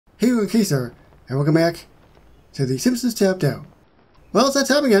Hey, I'm Kaiser, and welcome back to the Simpsons Tapped Out. Well, it's that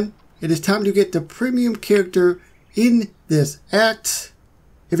time again. It is time to get the premium character in this act.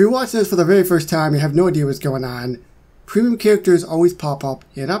 If you're watching this for the very first time, you have no idea what's going on. Premium characters always pop up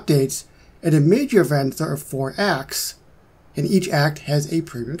in updates, and in major events there are 4 acts, and each act has a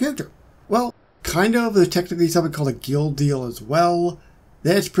premium character. Well, kind of. There's technically something called a guild deal as well.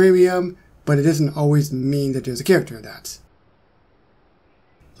 That's premium, but it doesn't always mean that there's a character in that.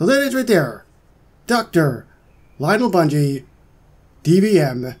 So there it is right there. Dr. Lionel Budgie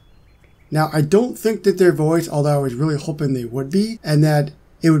D.V.M. Now, I don't think that their voice, although I was really hoping they would be, and that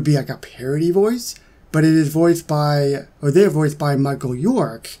it would be like a parody voice, but it is voiced by, or they're voiced by Michael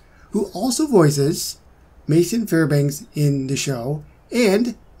York, who also voices Mason Fairbanks in the show,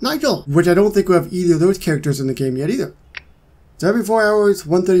 and Nigel, which I don't think we have either of those characters in the game yet either. So every 4 hours,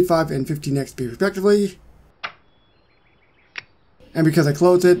 135 and 15 XP respectively. And because I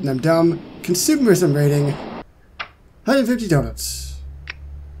closed it and I'm dumb, consumerism rating, 150 donuts.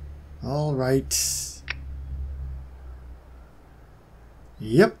 Alright.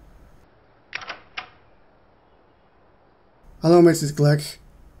 Yep. Hello, Mrs. Glick.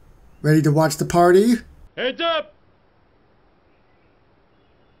 Ready to watch the party? Heads up!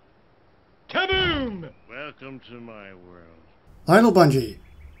 Kaboom! Welcome to my world. Lionel Budgie,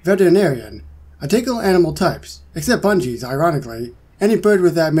 veterinarian. I take all animal types, except bungees, ironically. Any bird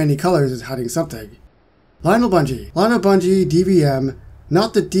with that many colors is hiding something. Lionel Budgie D.V.M,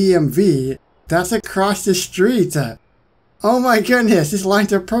 not the DMV. That's across the street. Oh my goodness, this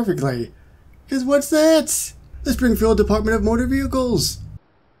lines up perfectly. Cause what's that? The Springfield Department of Motor Vehicles.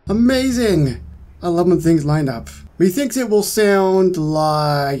 Amazing. I love when things line up. Methinks it will sound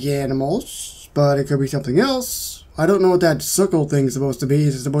like animals, but it could be something else. I don't know what that circle thing is supposed to be.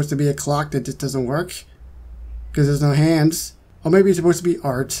 Is it supposed to be a clock that just doesn't work? Because there's no hands. Or maybe it's supposed to be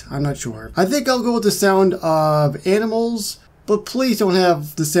art. I'm not sure. I think I'll go with the sound of animals, but please don't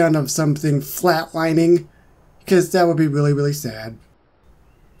have the sound of something flatlining, because that would be really, really sad.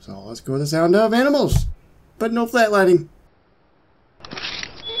 So let's go with the sound of animals, but no flatlining.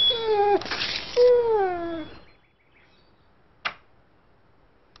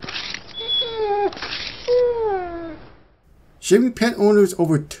 Shaming pet owners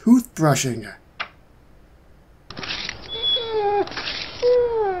over toothbrushing.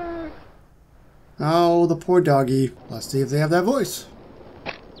 Oh, the poor doggy. Let's see if they have that voice.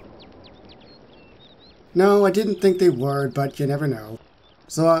 No, I didn't think they would, but you never know.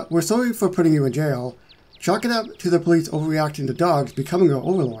 So, we're sorry for putting you in jail. Chalk it up to the police overreacting to dogs becoming your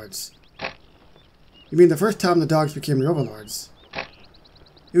overlords. You mean the first time the dogs became your overlords?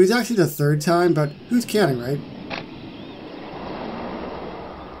 It was actually the 3rd time, but who's counting, right?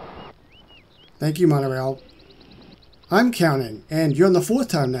 Thank you, Monorail. I'm counting, and you're on the 4th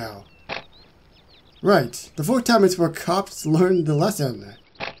time now. Right, the 4th time is where cops learned the lesson.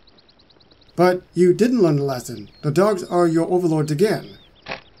 But you didn't learn the lesson. The dogs are your overlords again.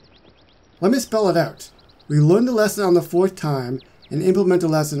 Let me spell it out. We learned the lesson on the 4th time and implement the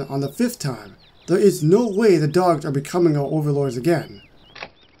lesson on the 5th time. There is no way the dogs are becoming our overlords again.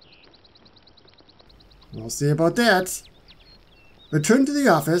 We'll see about that. Return to the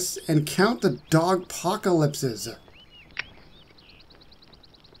office and count the dog apocalypses.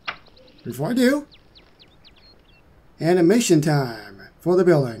 Before I do, animation time for the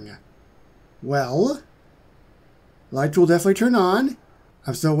building. Well, lights will definitely turn on.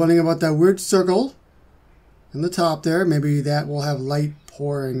 I'm still wondering about that weird circle in the top there. Maybe that will have light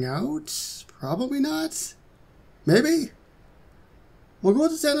pouring out. Probably not. Maybe. We'll go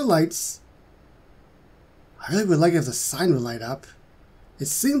with the standard lights. I really would like it if the sign would light up. It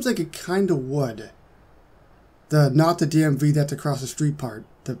seems like it kind of would. Not the DMV that's across the street part.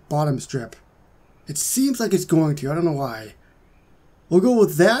 The bottom strip. It seems like it's going to. I don't know why. We'll go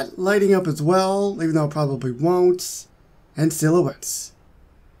with that lighting up as well, even though it probably won't. And silhouettes.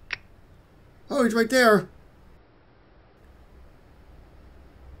 Oh, he's right there.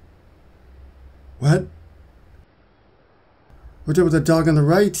 What? What's up with the dog on the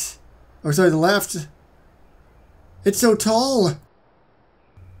right? Oh, sorry, the left. It's so tall.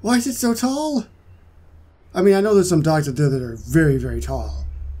 Why is it so tall? I mean, I know there's some dogs out there that are very, very tall.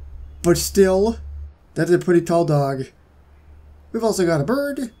 But still, that's a pretty tall dog. We've also got a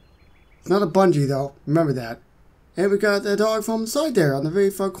bird. It's not a bungee, though. Remember that. And we got the dog from the side there on the very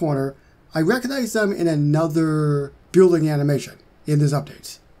far corner. I recognize them in another building animation in this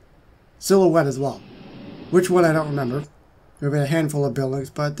update. Silhouette as well. Which one I don't remember. We've got a handful of buildings,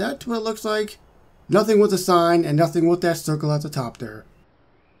 but that's what it looks like. Nothing with a sign and nothing with that circle at the top there.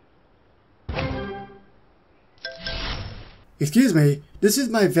 Excuse me, this is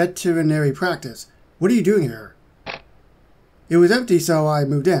my veterinary practice. What are you doing here? It was empty, so I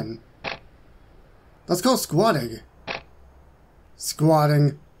moved in. That's called squatting.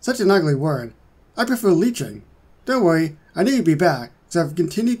 Squatting. Such an ugly word. I prefer leeching. Don't worry, I need to be back, so I've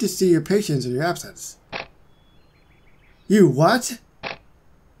continued to see your patients in your absence. You what?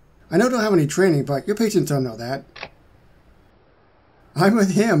 I know I don't have any training, but your patients don't know that. I'm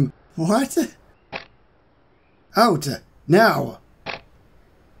with him. What? Out. Now.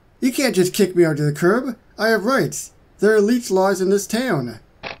 You can't just kick me out to the curb. I have rights. There are leech laws in this town.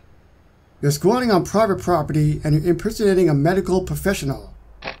 You're squatting on private property and you're impersonating a medical professional.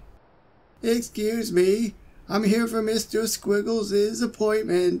 Excuse me. I'm here for Mr. Squiggles'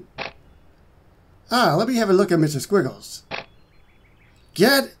 appointment. Ah, let me have a look at Mr. Squiggles.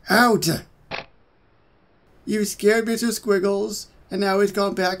 Get out! You scared Mr. Squiggles, and now he's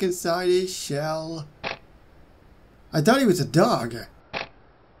gone back inside his shell. I thought he was a dog.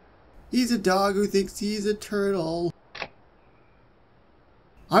 He's a dog who thinks he's a turtle.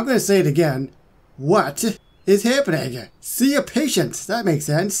 I'm going to say it again. What is happening? See a patient. That makes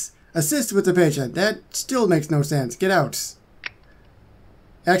sense. Assist with the patient. That still makes no sense. Get out.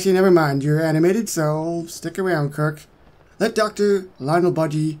 Actually, never mind. You're animated, so stick around, Kirk. Let Dr. Lionel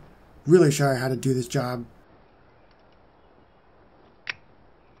Budgie really show you how to do this job.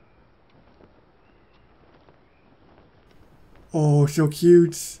 Oh, so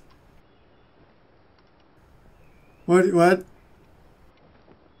cute. What?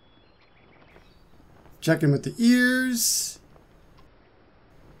 Checking with the ears.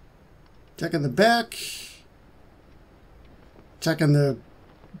 Checking the back. Checking the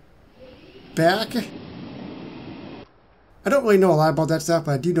back. I don't really know a lot about that stuff,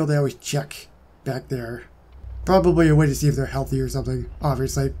 but I do know they always check back there. Probably a way to see if they're healthy or something,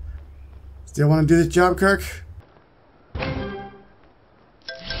 obviously. Still want to do this job, Kirk?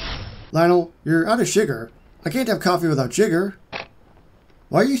 Lionel, you're out of sugar. I can't have coffee without sugar.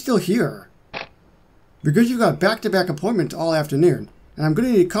 Why are you still here? Because you've got back-to-back appointments all afternoon, and I'm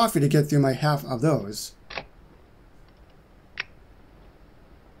going to need coffee to get through my half of those.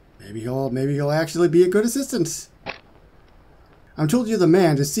 Maybe he'll actually be a good assistant. I'm told you're the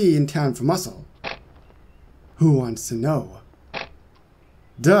man to see in town for muscle. Who wants to know?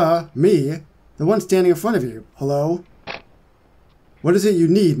 Duh, me. The one standing in front of you. Hello? What is it you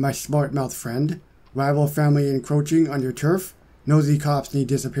need, my smart-mouthed friend? Rival family encroaching on your turf? Nosy cops need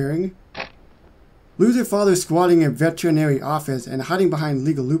disappearing? Loser father squatting in veterinary office and hiding behind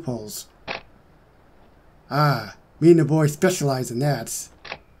legal loopholes. Ah, me and the boy specialize in that.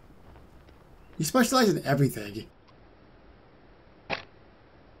 You specialize in everything.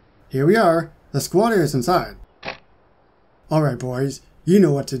 Here we are. The squatter is inside. Alright, boys. You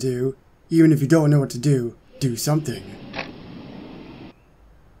know what to do. Even if you don't know what to do, do something.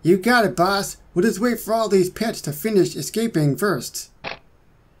 You got it, boss. We'll just wait for all these pets to finish escaping first.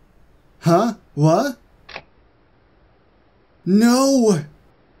 Huh? What? No!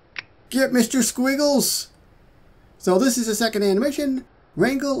 Get Mr. Squiggles! So this is the second animation.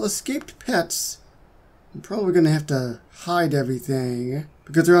 Wrangle escaped pets. I'm probably going to have to hide everything.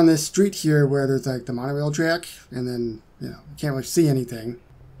 Because they're on this street here where there's like the monorail track. And then, you can't really see anything.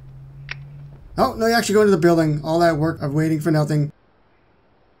 Oh, no, you actually go into the building. All that work of waiting for nothing.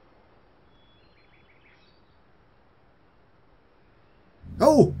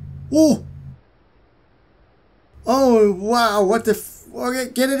 Oh! Oh! Oh, wow, what the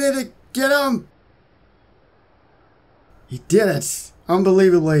okay, get it in it! Get him! He did it!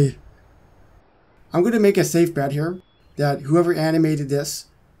 Unbelievably. I'm going to make a safe bet here that whoever animated this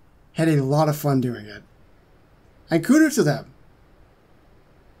had a lot of fun doing it. And kudos to them.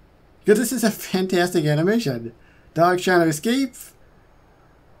 Because this is a fantastic animation. Dog trying to escape.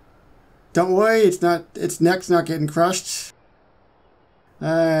 Don't worry, its neck's not getting crushed.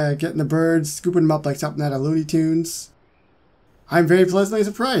 Getting the birds, scooping them up like something out of Looney Tunes. I'm very pleasantly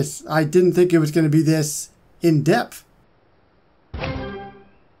surprised. I didn't think it was going to be this in-depth.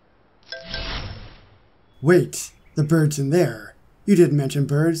 Wait, the bird's in there. You didn't mention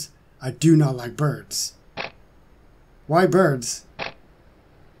birds. I do not like birds. Why birds?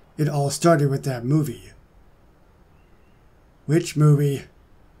 It all started with that movie. Which movie?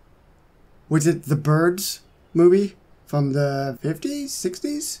 Was it the Birds movie? From the 50s?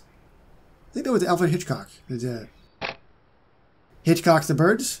 60s? I think that was Alfred Hitchcock. Hitchcock's The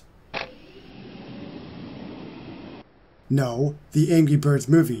Birds? No, the Angry Birds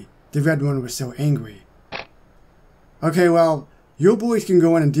movie. The red one was so angry. Okay, well, you boys can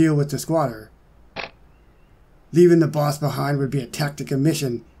go in and deal with the squatter. Leaving the boss behind would be a tactical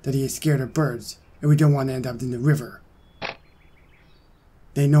mission that he is scared of birds, and we don't want to end up in the river.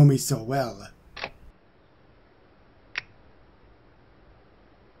 They know me so well.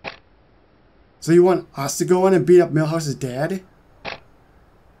 So you want us to go in and beat up Milhouse's dad?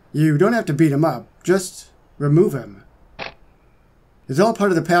 You don't have to beat him up, just remove him. It's all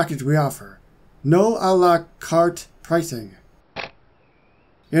part of the package we offer. No a la carte pricing.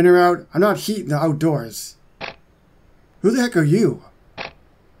 In or out, I'm not heating the outdoors. Who the heck are you?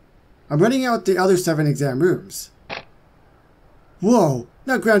 I'm running out the other 7 exam rooms. Whoa,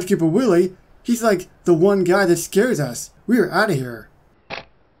 not Groundskeeper Willie. He's like the one guy that scares us. We're out of here.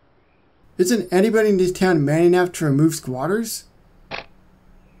 Isn't anybody in this town man enough to remove squatters?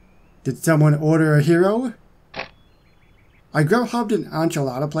 Did someone order a hero? I grub-hubbed an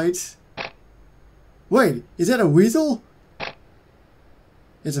enchilada plate. Wait, is that a weasel?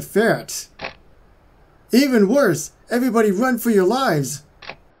 It's a ferret. Even worse, everybody run for your lives.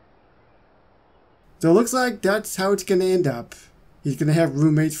 So it looks like that's how it's gonna end up. He's gonna have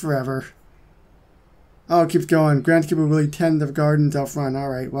roommates forever. Oh, it keeps going. Groundskeeper Willie tend the gardens out front.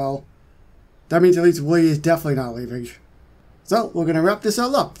 Alright, well, that means at least Willie is definitely not leaving. So, we're gonna wrap this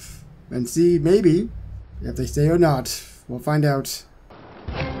all up and see, maybe, if they stay or not. We'll find out.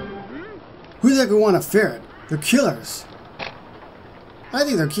 Who the heck would want a ferret? They're killers. I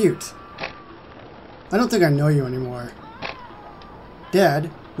think they're cute. I don't think I know you anymore. Dad,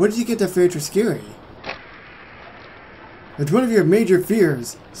 where did you get that ferret for scary? It's one of your major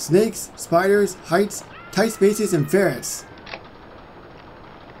fears. Snakes, spiders, heights, tight spaces, and ferrets.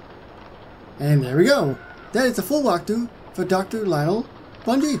 And there we go. That is the full walkthrough for Dr. Lionel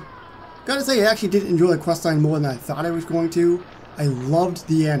Budgie. Gotta say, I actually did enjoy the questline more than I thought I was going to. I loved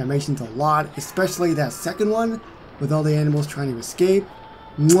the animations a lot, especially that second one with all the animals trying to escape.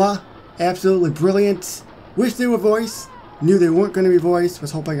 Mwah! Absolutely brilliant. Wish they were voiced. Knew they weren't going to be voiced.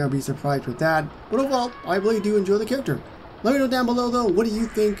 Was hoping I'd be surprised with that. But overall, I really do enjoy the character. Let me know down below though, what do you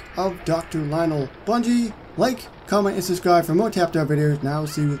think of Dr. Lionel Budgie? Like, comment, and subscribe for more tapped out videos. Now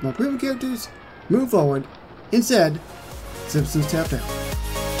see with my premium characters move forward. Instead, Simpsons tapped out.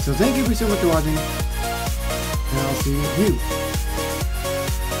 So thank you so much for watching. And I'll see you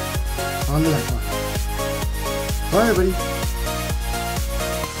on the next one. Bye everybody.